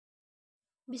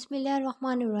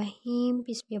Bismillahirrahmanirrahim.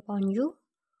 Peace be upon you.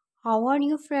 How are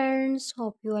you, friends?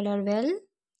 Hope you all are well.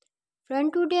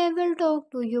 Friend, today I will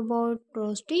talk to you about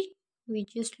cross stitch,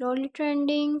 which is slowly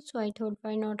trending. So I thought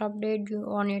why not update you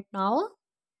on it now.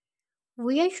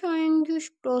 We are showing you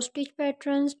cross stitch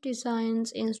patterns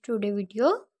designs in today's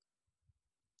video.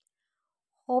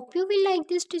 Hope you will like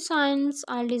these designs.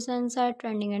 All designs are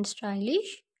trending and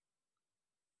stylish.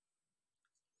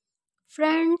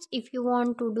 Friends, if you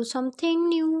want to do something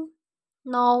new,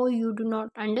 now you do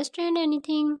not understand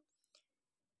anything,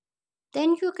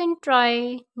 then you can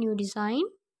try new design.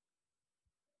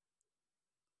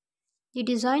 The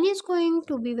design is going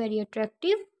to be very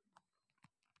attractive.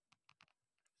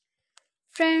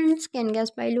 Friends can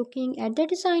guess by looking at the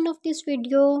design of this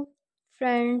video.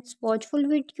 Friends, watch full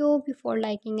video before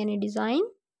liking any design.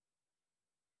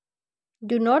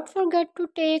 Do not forget to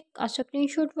take a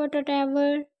screenshot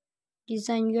whatever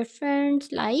design your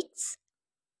friends likes.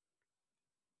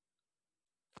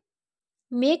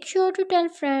 Make sure to tell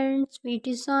friends which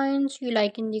designs you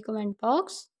like in the comment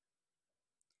box.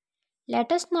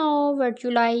 Let us know what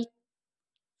you like.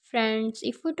 Friends,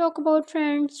 if we talk about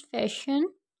friends, fashion,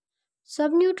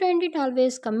 some new trend is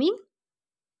always coming.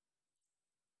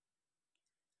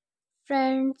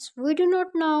 Friends, we do not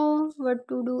know what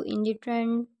to do in the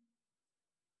trend.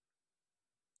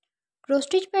 Cross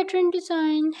stitch pattern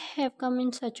design have come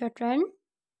in such a trend.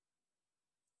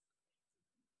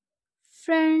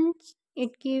 Friends,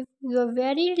 it gives you a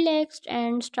very relaxed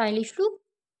and stylish look.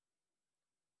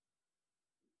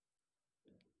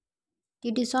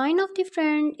 The design of the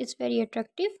friend is very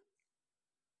attractive.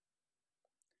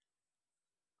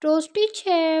 Cross stitch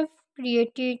have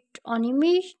created an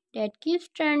image that keeps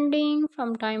trending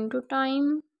from time to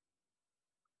time.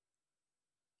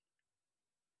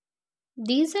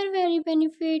 These are very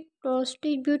benefit cross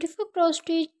stitch, beautiful cross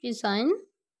stitch design.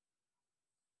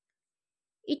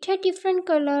 It had different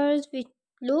colors which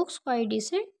looks quite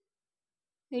decent.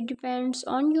 It depends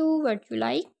on you what you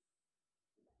like.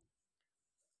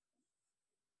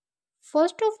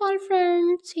 First of all,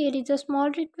 friends, here is a small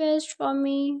request from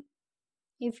me.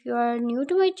 If you are new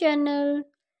to my channel,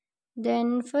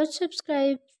 then first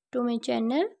subscribe to my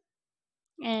channel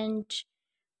and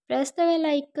press the bell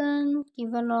icon,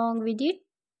 keep along with it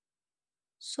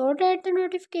so that the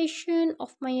notification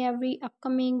of my every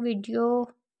upcoming video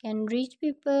can reach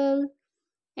people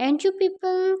and you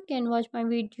people can watch my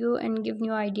video and give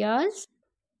new ideas.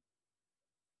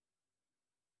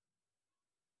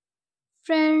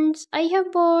 Friends, I have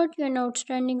bought you an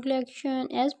outstanding collection,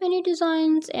 as many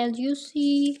designs as you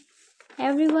see.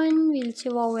 Everyone will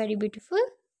say wow, very beautiful.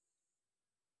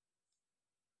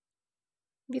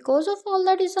 Because of all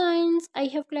the designs I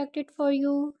have collected for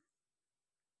you,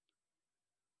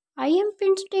 I am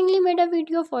painstakingly made a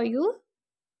video for you.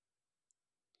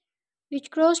 Which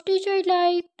cross stitch I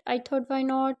liked, I thought why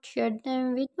not share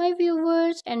them with my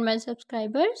viewers and my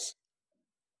subscribers.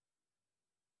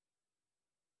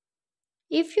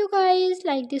 If you guys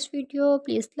like this video,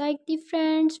 please like the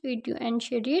friends video and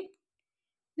share it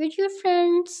with your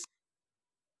friends.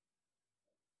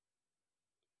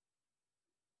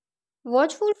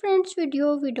 Watch full friends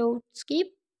video without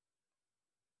skip.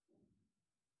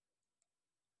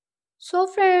 So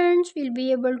friends will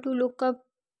be able to look up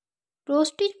cross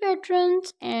stitch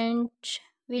patterns and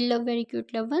will love very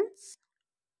cute love ones.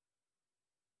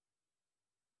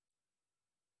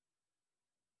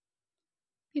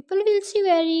 People will see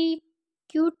very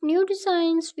cute new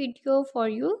designs video for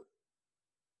you.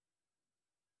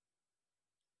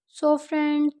 So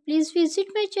friends, please visit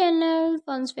my channel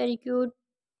once very cute.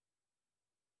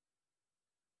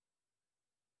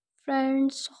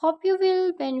 Friends, hope you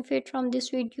will benefit from this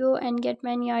video and get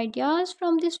many ideas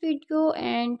from this video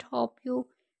and hope you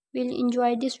will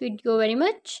enjoy this video very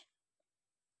much.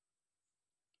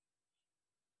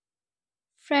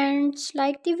 Friends,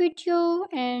 like the video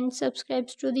and subscribe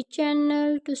to the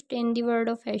channel to stay in the world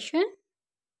of fashion,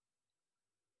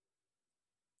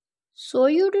 so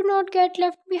you do not get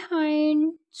left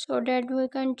behind, so that we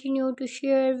continue to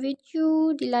share with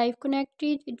you the life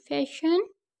connected with fashion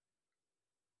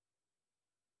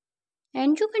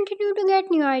and you continue to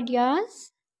get new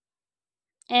ideas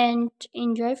and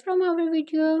enjoy from our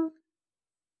video.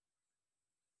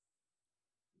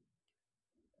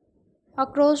 A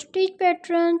cross stitch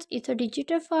patterns is a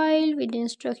digital file with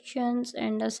instructions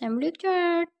and assembly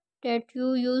chart that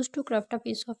you use to craft a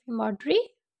piece of embroidery.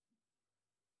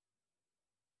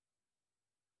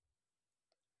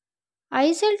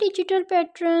 I sell digital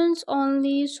patterns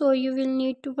only, so you will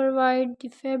need to provide the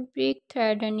fabric,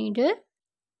 thread and needle.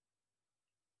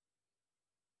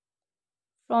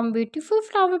 From beautiful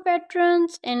flower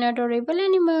patterns and adorable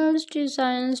animals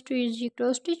designs to easy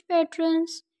cross stitch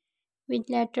patterns with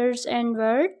letters and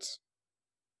words,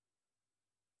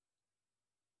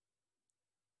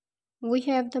 we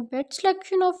have the best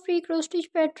selection of free cross stitch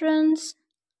patterns.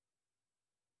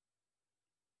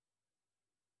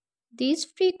 These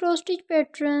free cross stitch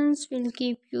patterns will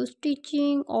keep you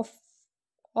stitching of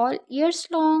all years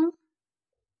long.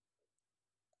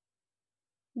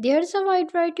 There's a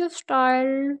wide variety of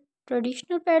style,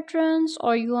 traditional patterns,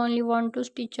 or you only want to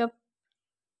stitch up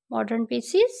modern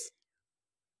pieces.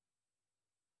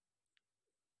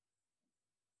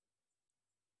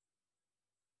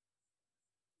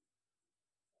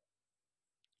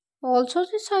 Also,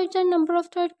 the size and number of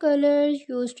thread colors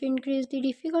used to increase the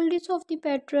difficulties of the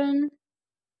pattern.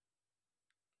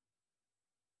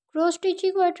 Cross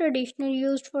stitching were traditionally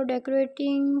used for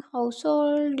decorating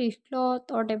household,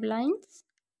 dishcloth, or table lines.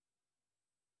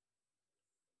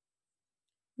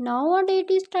 Nowadays,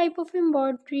 this type of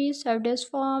embroidery served as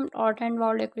formed art and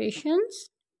wall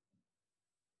decorations.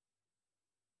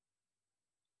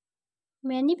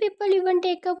 Many people even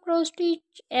take up cross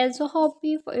stitch as a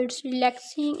hobby for its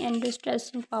relaxing and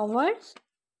distressing powers.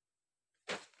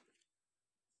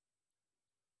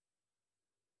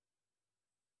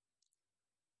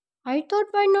 I thought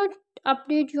why not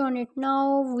update you on it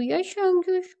now. We are showing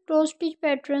you cross stitch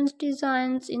patterns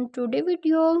designs in today's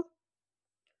video.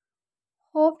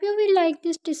 Hope you will like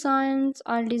these designs.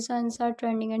 All designs are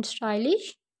trending and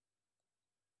stylish.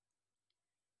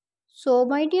 So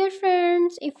my dear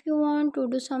friends, if you want to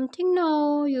do something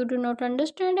now, you do not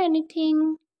understand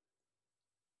anything,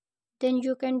 then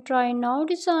you can try now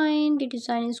design. The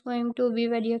design is going to be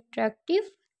very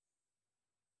attractive.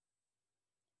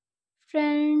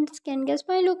 Friends can guess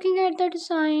by looking at the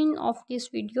design of this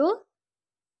video.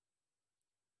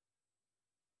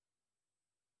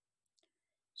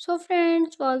 So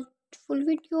friends, watch full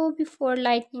video before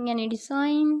liking any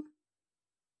design.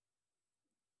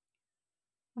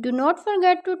 Do not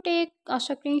forget to take a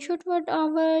screenshot with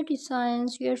our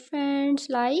designs your friends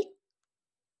like.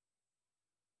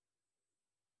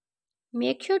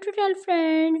 Make sure to tell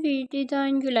friends which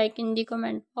design you like in the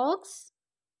comment box.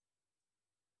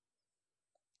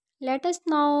 Let us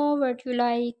know what you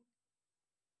like.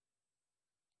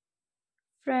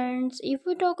 Friends, if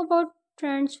we talk about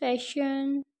trends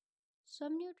fashion,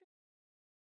 some new